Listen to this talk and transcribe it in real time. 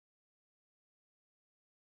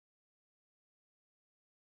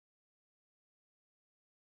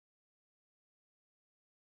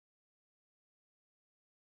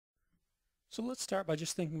So let's start by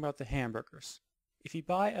just thinking about the hamburgers. If you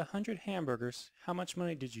buy 100 hamburgers, how much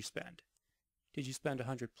money did you spend? Did you spend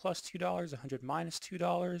 100 plus $2, 100 minus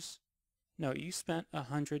 $2? No, you spent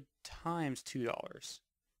 100 times $2.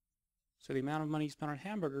 So the amount of money you spent on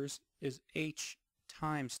hamburgers is H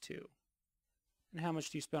times 2. And how much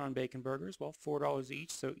do you spend on bacon burgers? Well, $4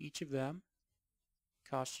 each, so each of them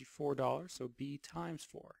costs you $4, so B times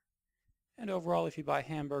 4. And overall, if you buy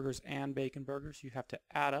hamburgers and bacon burgers, you have to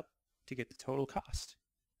add up to get the total cost.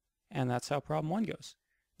 And that's how problem 1 goes.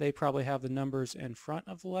 They probably have the numbers in front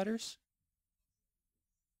of the letters,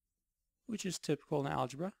 which is typical in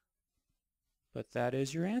algebra, but that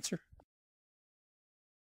is your answer.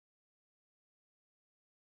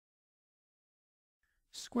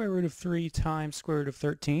 Square root of 3 times square root of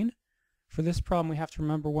 13. For this problem, we have to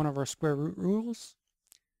remember one of our square root rules,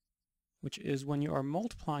 which is when you are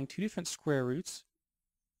multiplying two different square roots,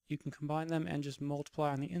 you can combine them and just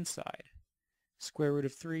multiply on the inside. Square root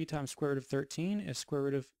of 3 times square root of 13 is square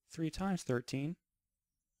root of 3 times 13,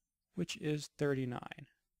 which is 39.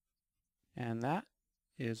 And that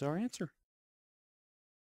is our answer.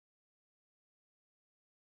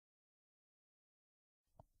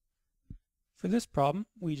 For this problem,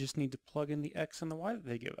 we just need to plug in the x and the y that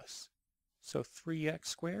they give us. So 3x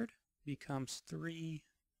squared becomes 3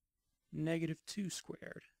 negative 2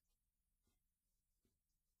 squared.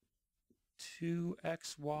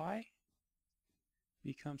 2xy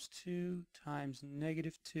becomes 2 times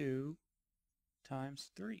negative 2 times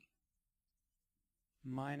 3.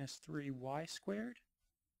 Minus 3y squared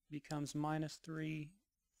becomes minus 3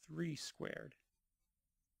 squared.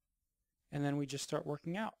 And then we just start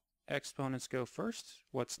working out. Exponents go first.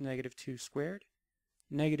 What's negative 2 squared?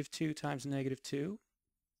 Negative 2 times negative 2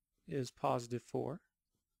 is positive 4.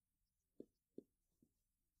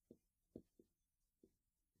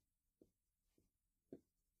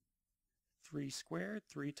 Three squared,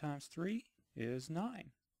 3 times 3 is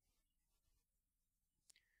 9.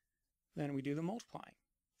 Then we do the multiplying.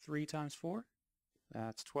 3 times 4,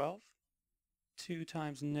 that's 12. 2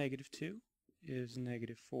 times negative 2 is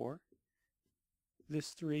negative 4. This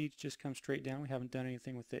 3 just comes straight down. We haven't done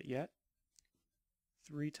anything with it yet.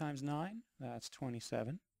 3 times 9, that's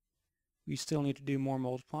 27. We still need to do more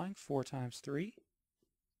multiplying. 4 times 3,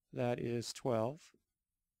 that is 12.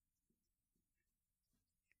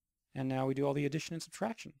 And now we do all the addition and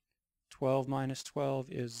subtraction. 12 minus 12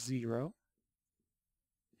 is 0.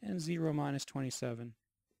 And 0 minus 27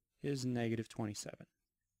 is negative 27.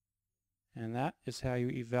 And that is how you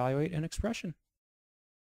evaluate an expression.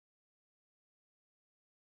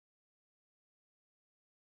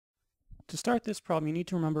 To start this problem, you need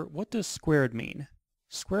to remember, what does squared mean?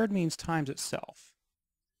 Squared means times itself.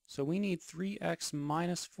 So we need 3x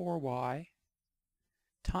minus 4y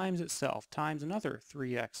times itself times another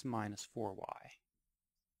 3x minus 4y.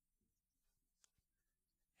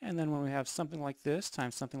 And then when we have something like this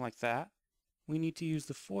times something like that, we need to use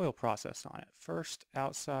the FOIL process on it. First,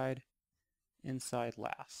 outside, inside,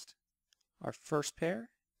 last. Our first pair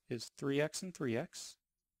is 3x and 3x.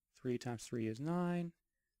 3 times 3 is 9.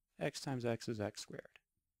 X times x is x squared.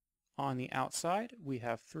 On the outside, we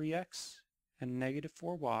have 3x and negative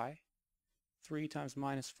 4y. 3 times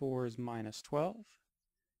minus 4 is minus 12.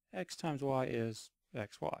 X times y is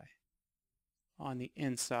xy. On the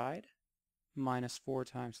inside, minus 4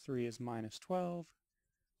 times 3 is minus 12.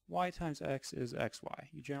 Y times x is xy.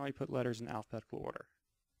 You generally put letters in alphabetical order.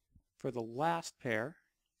 For the last pair,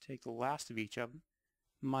 take the last of each of them.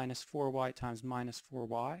 Minus 4y times minus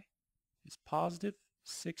 4y is positive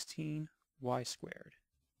 16y squared.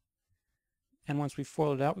 And once we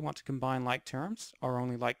FOIL it out, we want to combine like terms. Our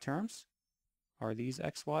only like terms are these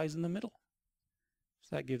xy's in the middle.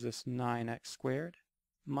 So that gives us 9x squared.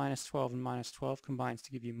 Minus 12 and minus 12 combines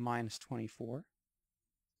to give you minus 24.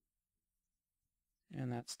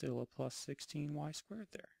 And that's still a plus 16y squared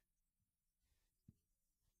there.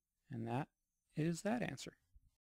 And that is that answer.